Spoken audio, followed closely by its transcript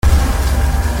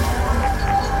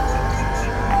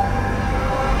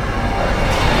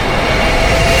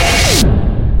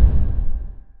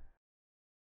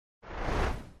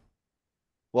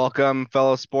Welcome,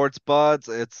 fellow sports buds.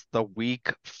 It's the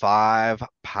week 5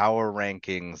 power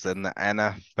rankings in the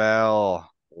NFL.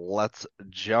 Let's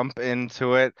jump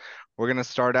into it. We're going to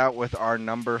start out with our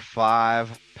number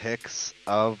 5 picks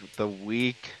of the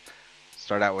week.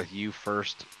 Start out with you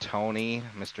first, Tony,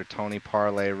 Mr. Tony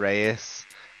Parlay Reyes.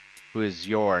 Who is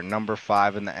your number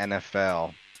 5 in the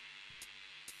NFL?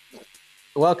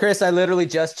 Well, Chris, I literally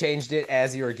just changed it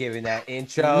as you were giving that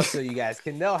intro, so you guys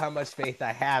can know how much faith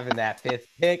I have in that fifth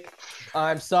pick.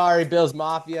 I'm sorry, Bills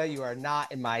Mafia, you are not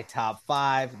in my top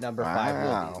five. Number five will be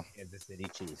Wow. the Kansas City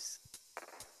Chiefs.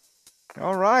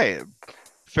 All right.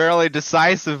 Fairly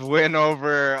decisive win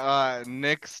over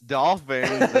Nick's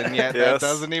Dolphins, and yet that Yes.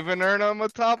 doesn't even earn him a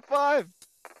top 5.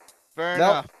 Fair Nope.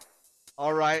 enough.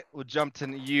 All right, we'll jump to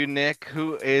you, Nick.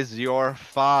 Who is your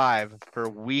 5 for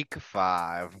week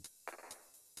 5?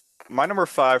 My number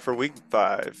 5 for week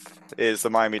 5 is the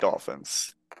Miami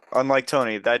Dolphins. Unlike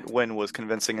Tony, that win was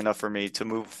convincing enough for me to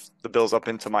move the Bills up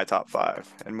into my top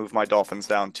 5 and move my Dolphins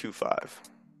down to 5.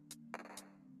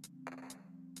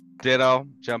 Ditto.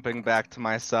 Jumping back to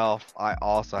myself, I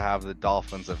also have the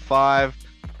Dolphins at 5.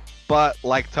 But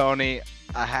like Tony,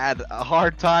 I had a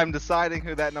hard time deciding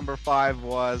who that number 5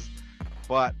 was.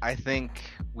 But I think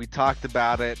we talked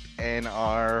about it in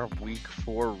our week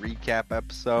 4 recap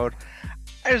episode.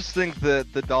 I just think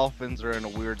that the Dolphins are in a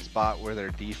weird spot where their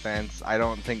defense, I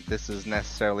don't think this is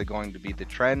necessarily going to be the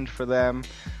trend for them.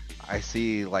 I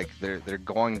see like they're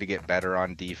going to get better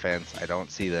on defense. I don't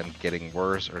see them getting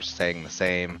worse or staying the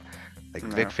same. Like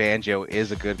Vic Fangio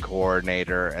is a good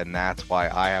coordinator, and that's why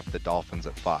I have the Dolphins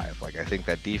at 5. Like I think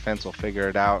that defense will figure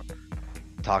it out.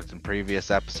 Talked in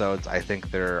previous episodes. I think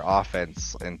their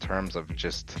offense, in terms of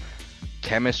just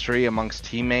chemistry amongst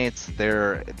teammates,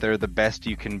 they're the best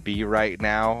you can be right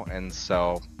now, and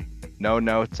so no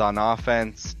notes on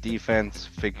offense. Defense,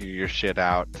 figure your shit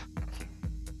out.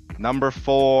 Number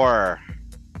 4,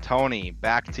 Tony,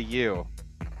 back to you.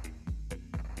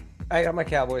 I got my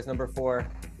Cowboys number 4.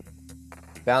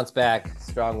 Bounce back,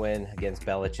 strong win against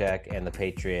Belichick and the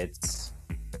Patriots.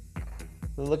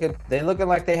 They're looking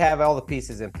like they have all the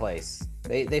pieces in place.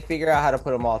 They figure out how to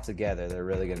put them all together. They're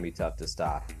really going to be tough to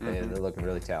stop. They're looking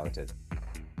really talented.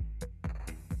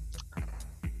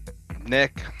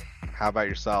 Nick, how about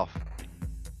yourself?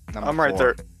 I'm right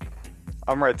there.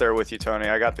 I'm right there with you, Tony.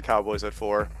 I got the Cowboys at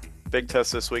 4. Big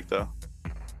test this week, though.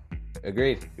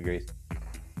 Agreed.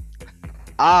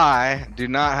 I do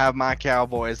not have my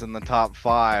Cowboys in the top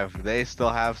 5. They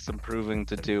still have some proving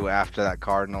to do after that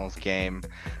Cardinals game.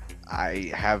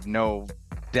 I have no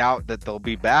doubt that they'll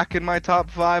be back in my top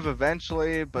 5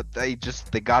 eventually, but they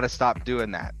got to stop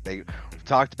doing that. We've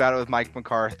talked about it with Mike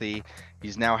McCarthy.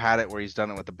 He's now had it where he's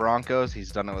done it with the Broncos, he's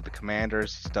done it with the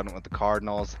Commanders, he's done it with the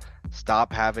Cardinals.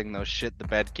 Stop having those shit the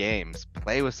bed games.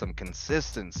 Play with some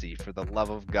consistency, for the love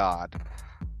of God.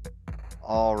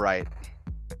 All right.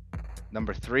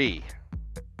 Number 3.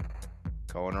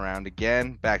 Going around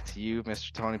again. Back to you,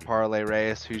 Mr. Tony Parlay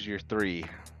Reyes. Who's your 3?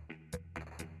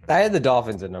 I had the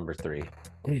Dolphins at number 3.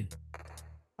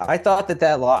 I thought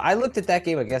that law. I looked at that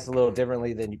game, I guess, a little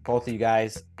differently than both of you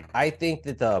guys. I think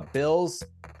that the Bills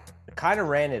kind of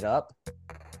ran it up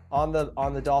on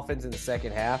the Dolphins in the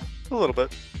second half. A little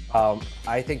bit.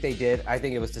 I think they did. I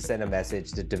think it was to send a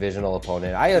message to divisional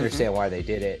opponent. I understand why they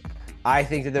did it. I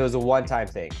think that there was a one-time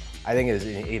thing. I think it was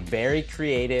a very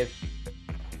creative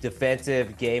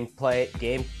defensive game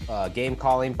calling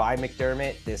by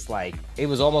McDermott. It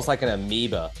was almost like an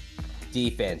amoeba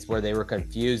defense where they were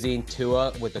confusing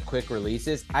Tua with the quick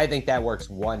releases. I think that works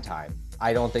one time.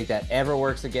 I don't think that ever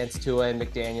works against Tua and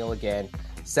McDaniel again.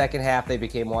 Second half, they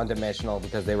became one-dimensional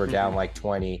because they were down like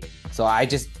 20. So I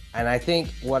think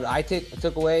what I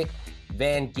took away,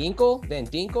 Van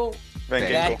Ginkel,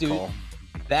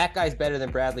 that guy's better than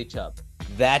Bradley Chubb.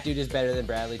 That dude is better than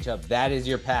Bradley Chubb. That is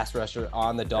your pass rusher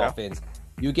on the Dolphins.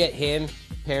 Yeah. You get him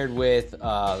paired with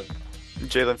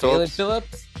Jalen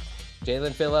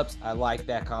Phillips. I like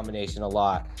that combination a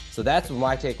lot. So that's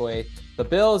my takeaway. The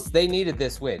Bills, they needed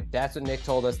this win. That's what Nick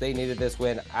told us. They needed this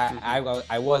win.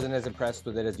 I wasn't as impressed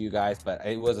with it as you guys, but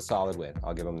it was a solid win.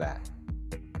 I'll give them that.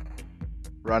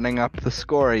 Running up the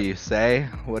score, you say?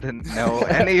 Wouldn't know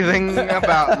anything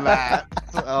about that.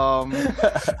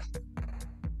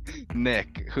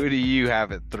 Nick, who do you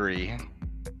have at 3?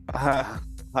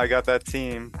 I got that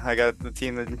team. I got the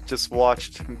team that just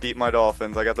watched beat my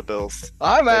Dolphins. I got the Bills.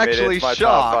 I'm actually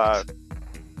shocked.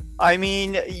 I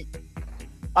mean,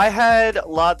 I had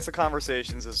lots of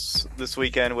conversations this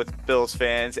weekend with Bills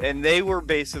fans, and they were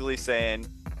basically saying,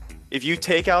 if you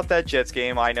take out that Jets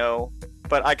game, I know,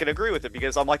 but I can agree with it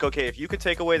because I'm like, okay, if you could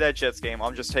take away that Jets game,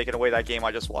 I'm just taking away that game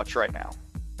I just watched right now.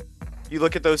 you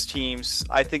look at those teams,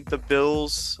 I think the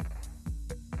Bills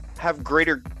have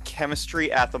greater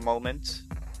chemistry at the moment.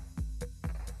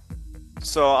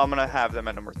 So I'm going to have them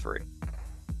at number 3.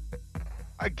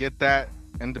 I get that.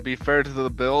 And to be fair to the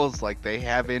Bills, like they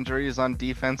have injuries on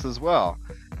defense as well.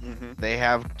 Mm-hmm. They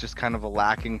have just kind of a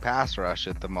lacking pass rush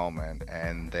at the moment,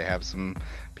 and they have some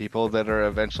people that are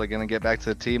eventually going to get back to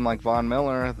the team like Von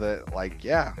Miller that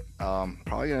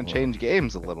probably going to change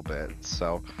games a little bit.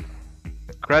 So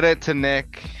credit to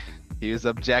Nick. He was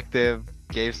objective,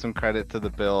 gave some credit to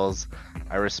the Bills.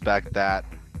 I respect that.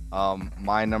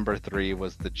 My number 3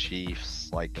 was the Chiefs.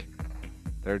 Like,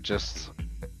 they're just...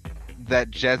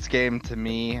 That Jets game to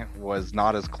me was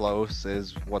not as close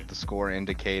as what the score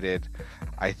indicated.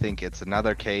 I think it's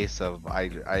another case of I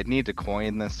need to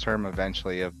coin this term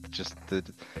eventually of just the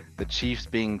Chiefs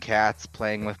being cats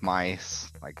playing with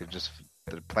mice. Like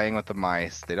they're playing with the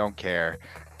mice. They don't care.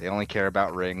 They only care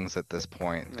about rings at this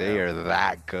point. They are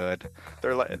that good.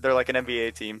 They're like an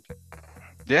NBA team.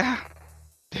 Yeah.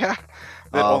 That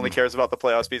only cares about the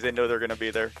playoffs because they know they're going to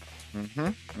be there.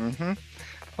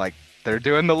 Like, they're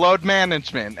doing the load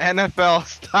management, NFL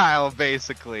style,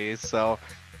 basically. So,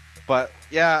 but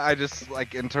yeah, I just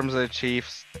like in terms of the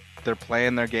Chiefs, they're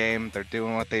playing their game, they're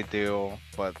doing what they do,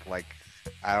 but like,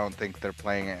 I don't think they're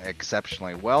playing it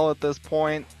exceptionally well at this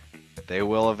point. They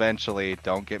will eventually,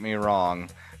 don't get me wrong.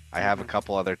 I have a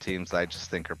couple other teams that I just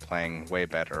think are playing way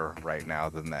better right now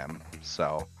than them.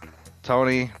 So,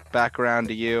 Tony, back around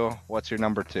to you. What's your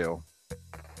number 2?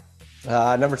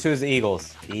 Number 2 is the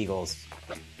Eagles. The Eagles.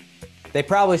 They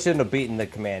probably shouldn't have beaten the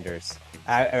Commanders.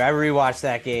 I rewatched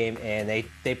that game, and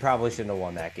they probably shouldn't have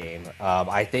won that game.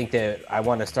 I think that I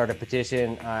want to start a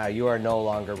petition. You are no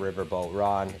longer Riverboat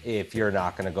Ron if you're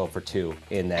not going to go for 2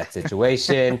 in that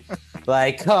situation.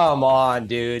 Like, come on,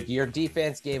 dude. Your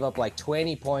defense gave up like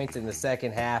 20 points in the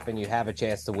second half, and you have a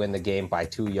chance to win the game by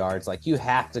 2 yards. Like, you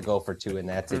have to go for 2 in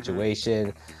that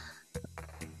situation.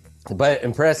 But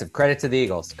impressive. Credit to the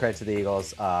Eagles.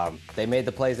 They made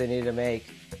the plays they needed to make.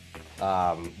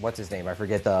 What's his name? I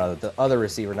forget the other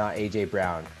receiver, not AJ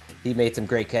Brown. He made some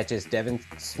great catches. Devin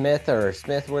Smith or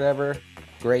Smith, whatever.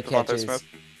 Great catches.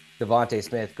 Devontae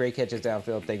Smith. Great catches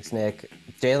downfield. Thanks, Nick.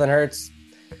 Jalen Hurts.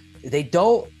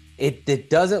 It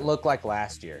doesn't look like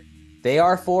last year. They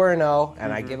are 4-0,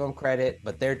 and I give them credit,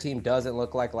 but their team doesn't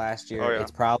look like last year.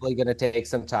 It's probably going to take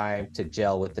some time to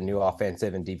gel with the new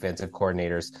offensive and defensive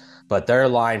coordinators, but their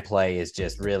line play is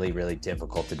just really, really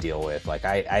difficult to deal with. Like,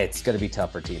 it's going to be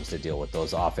tough for teams to deal with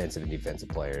those offensive and defensive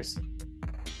players.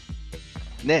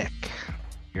 Nick,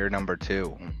 you're number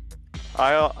 2.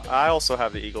 I also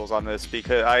have the Eagles on this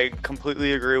because I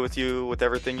completely agree with you with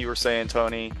everything you were saying,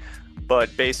 Tony.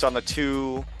 But based on the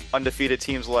 2 undefeated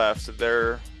teams left,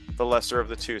 they're the lesser of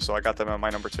the 2, so I got them at my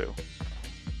number 2.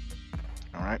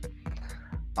 All right.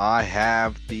 I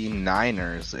have the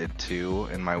Niners at 2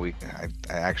 in my week.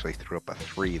 I actually threw up a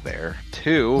 3 there.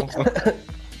 2.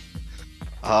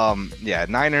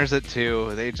 Niners at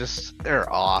 2.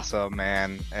 They're awesome,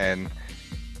 man. And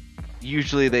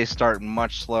usually they start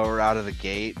much slower out of the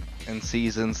gate in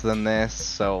seasons than this.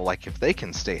 So, like, if they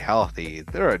can stay healthy,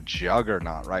 they're a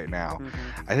juggernaut right now.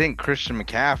 I think Christian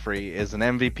McCaffrey is an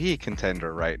MVP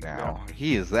contender right now. Yeah.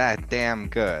 He is that damn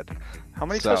good. How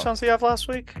many touchdowns did he have last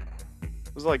week?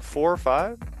 Was it like 4 or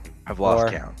 5? I've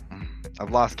lost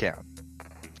count.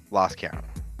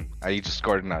 He just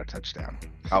scored another touchdown.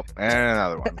 Oh, and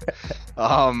another one.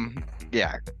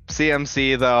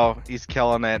 CMC, though, he's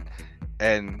killing it.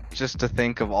 And just to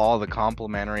think of all the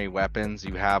complementary weapons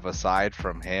you have aside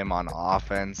from him on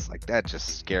offense, like, that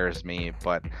just scares me.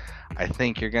 But I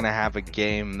think you're going to have a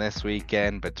game this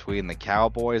weekend between the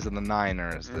Cowboys and the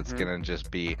Niners that's going to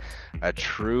just be a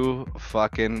true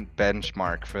fucking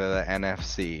benchmark for the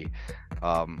NFC.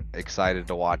 Excited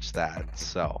to watch that.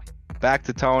 So, back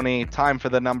to Tony. Time for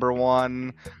the number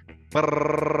 1.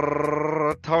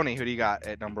 Tony, who do you got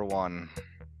at number 1?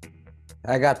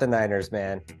 I got the Niners,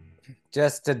 man.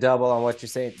 Just to double on what you're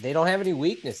saying, they don't have any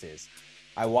weaknesses.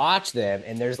 I watch them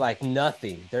and there's like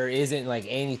nothing. There isn't like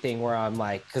anything where I'm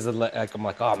like, because I'm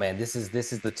like, oh man, this is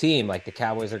the team. Like, the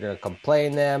Cowboys are going to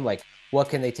complain them. Like, what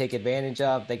can they take advantage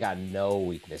of? They got no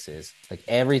weaknesses. Like,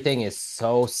 everything is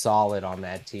so solid on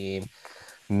that team.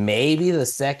 Maybe the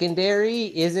secondary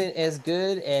isn't as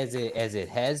good as it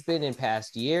has been in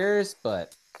past years,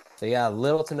 but they got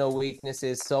little to no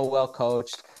weaknesses. So well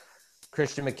coached.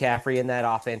 Christian McCaffrey in that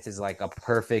offense is like a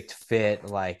perfect fit.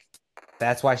 Like,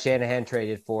 that's why Shanahan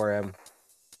traded for him.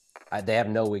 They have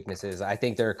no weaknesses. I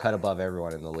think they're a cut above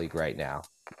everyone in the league right now.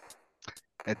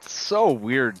 It's so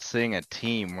weird seeing a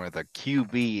team where the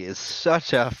QB is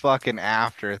such a fucking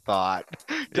afterthought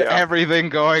to Yeah. everything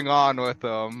going on with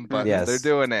them, but Yes. they're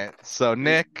doing it. So,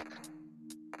 Nick,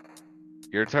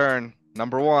 your turn.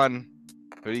 Number one.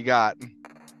 Who do you got?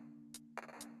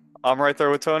 I'm right there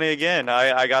with Tony again.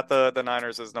 I got the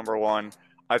Niners as number one.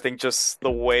 I think just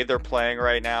the way they're playing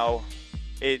right now,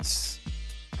 it's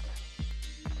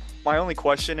my only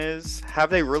question is, have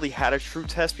they really had a true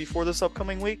test before this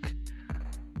upcoming week?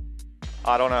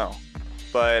 I don't know.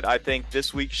 But I think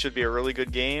this week should be a really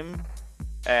good game,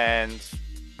 and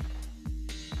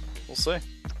we'll see.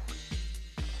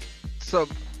 So,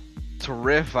 to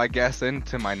riff, I guess,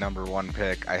 into my number one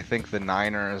pick, I think the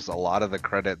Niners, a lot of the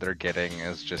credit they're getting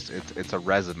is just it's a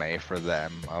resume for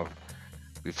them.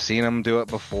 We've seen them do it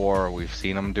before. We've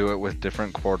seen them do it with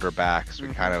different quarterbacks.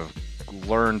 We kind of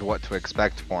learned what to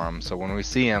expect for them. So when we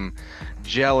see them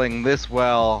gelling this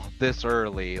well, this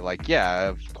early, like, yeah,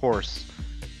 of course,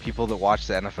 people that watch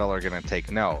the NFL are going to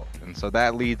take note. And so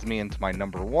that leads me into my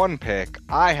number one pick.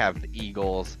 I have the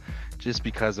Eagles just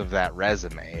because of that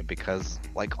resume, because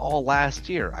like all last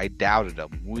year, I doubted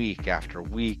them week after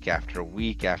week after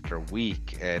week after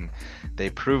week, and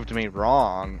they proved me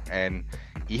wrong. And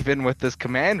even with this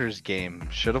Commanders game,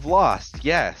 should have lost,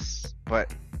 yes,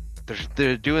 but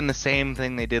they're doing the same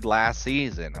thing they did last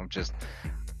season of just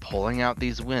pulling out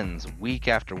these wins week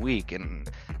after week, and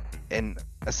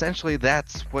essentially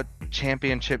that's what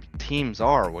championship teams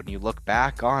are when you look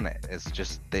back on it. It's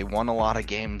just they won a lot of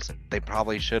games they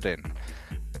probably shouldn't,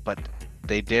 but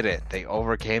they did it. They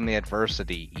overcame the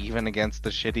adversity even against the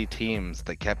shitty teams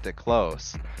that kept it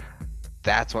close.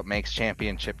 That's what makes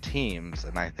championship teams,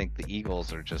 and I think the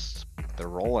Eagles are just, they're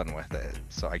rolling with it,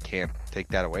 so I can't take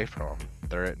that away from them.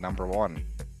 They're at number one.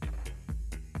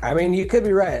 I mean, you could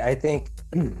be right. I think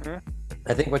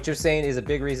what you're saying is a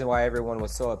big reason why everyone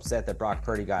was so upset that Brock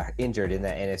Purdy got injured in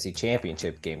that NFC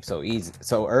Championship game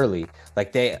so early.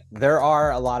 Like there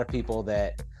are a lot of people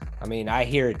that, I mean, I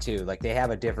hear it too. Like they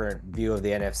have a different view of the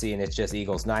NFC, and it's just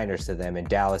Eagles Niners to them, and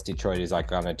Dallas Detroit is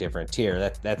like on a different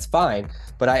tier. That's fine,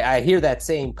 but I hear that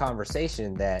same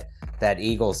conversation that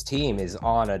Eagles team is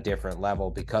on a different level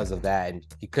because of that. And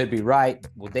you could be right.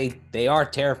 Well, they are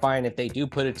terrifying if they do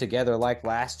put it together like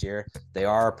last year. They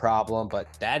are a problem,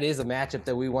 but that is a matchup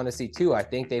that we want to see too. I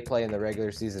think they play in the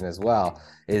regular season as well.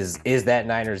 Is that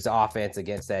Niners offense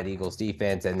against that Eagles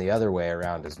defense, and the other way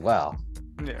around as well.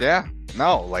 Yeah.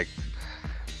 No, like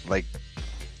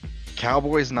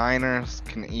Cowboys Niners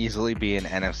can easily be an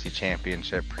NFC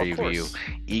Championship preview.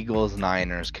 Eagles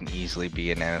Niners can easily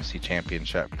be an NFC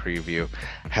Championship preview.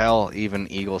 Hell,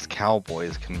 even Eagles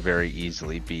Cowboys can very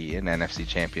easily be an NFC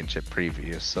Championship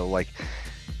preview. So like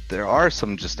there are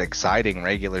some just exciting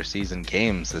regular season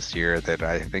games this year that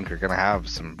I think are going to have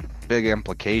some big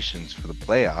implications for the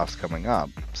playoffs coming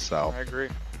up. So I agree.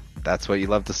 That's what you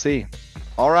love to see.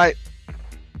 All right.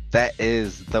 That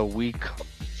is the week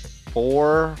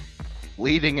 4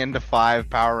 leading into 5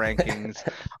 power rankings.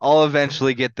 I'll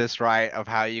eventually get this right of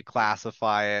how you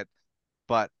classify it.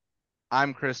 But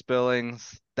I'm Chris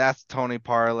Billings. That's Tony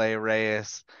Parlay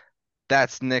Reyes.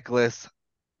 That's Nicholas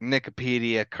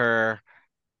Nicopedia Kerr.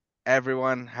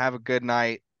 Everyone, have a good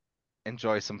night.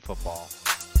 Enjoy some football.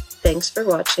 Thanks for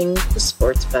watching the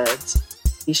Sports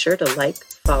Buds. Be sure to like,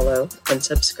 follow, and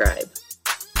subscribe.